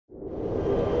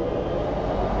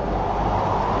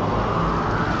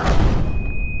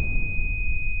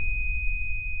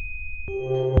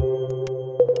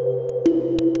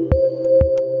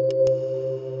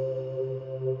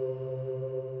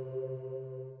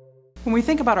When we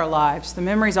think about our lives, the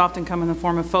memories often come in the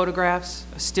form of photographs,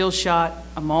 a still shot,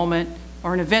 a moment,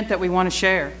 or an event that we want to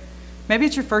share. Maybe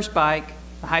it's your first bike,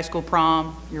 the high school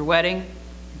prom, your wedding,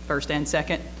 first and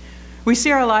second. We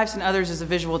see our lives and others as a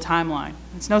visual timeline.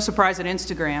 It's no surprise that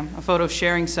Instagram, a photo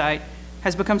sharing site,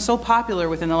 has become so popular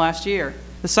within the last year.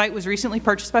 The site was recently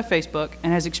purchased by Facebook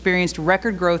and has experienced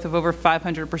record growth of over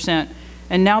 500%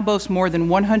 and now boasts more than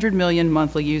 100 million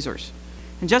monthly users.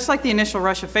 And just like the initial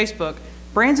rush of Facebook,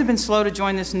 brands have been slow to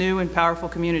join this new and powerful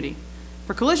community.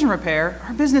 For collision repair,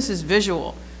 our business is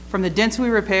visual, from the dents we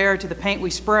repair to the paint we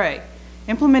spray.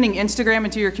 Implementing Instagram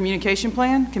into your communication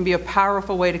plan can be a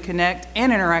powerful way to connect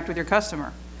and interact with your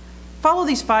customer. Follow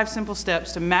these 5 simple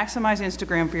steps to maximize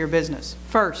Instagram for your business.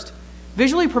 First,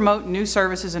 visually promote new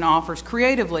services and offers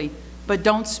creatively, but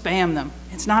don't spam them.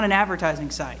 It's not an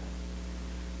advertising site.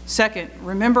 Second,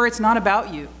 remember it's not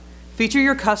about you. Feature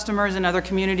your customers and other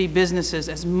community businesses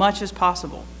as much as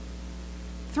possible.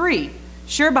 3,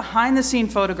 share behind-the-scene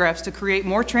photographs to create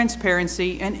more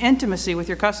transparency and intimacy with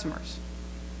your customers.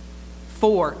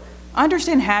 4,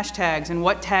 understand hashtags and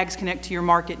what tags connect to your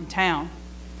market and town.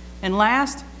 And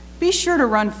last, be sure to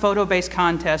run photo-based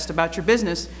contests about your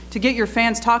business to get your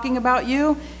fans talking about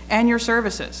you and your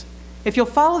services. If you'll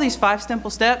follow these 5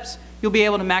 simple steps, you'll be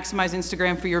able to maximize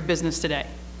Instagram for your business today.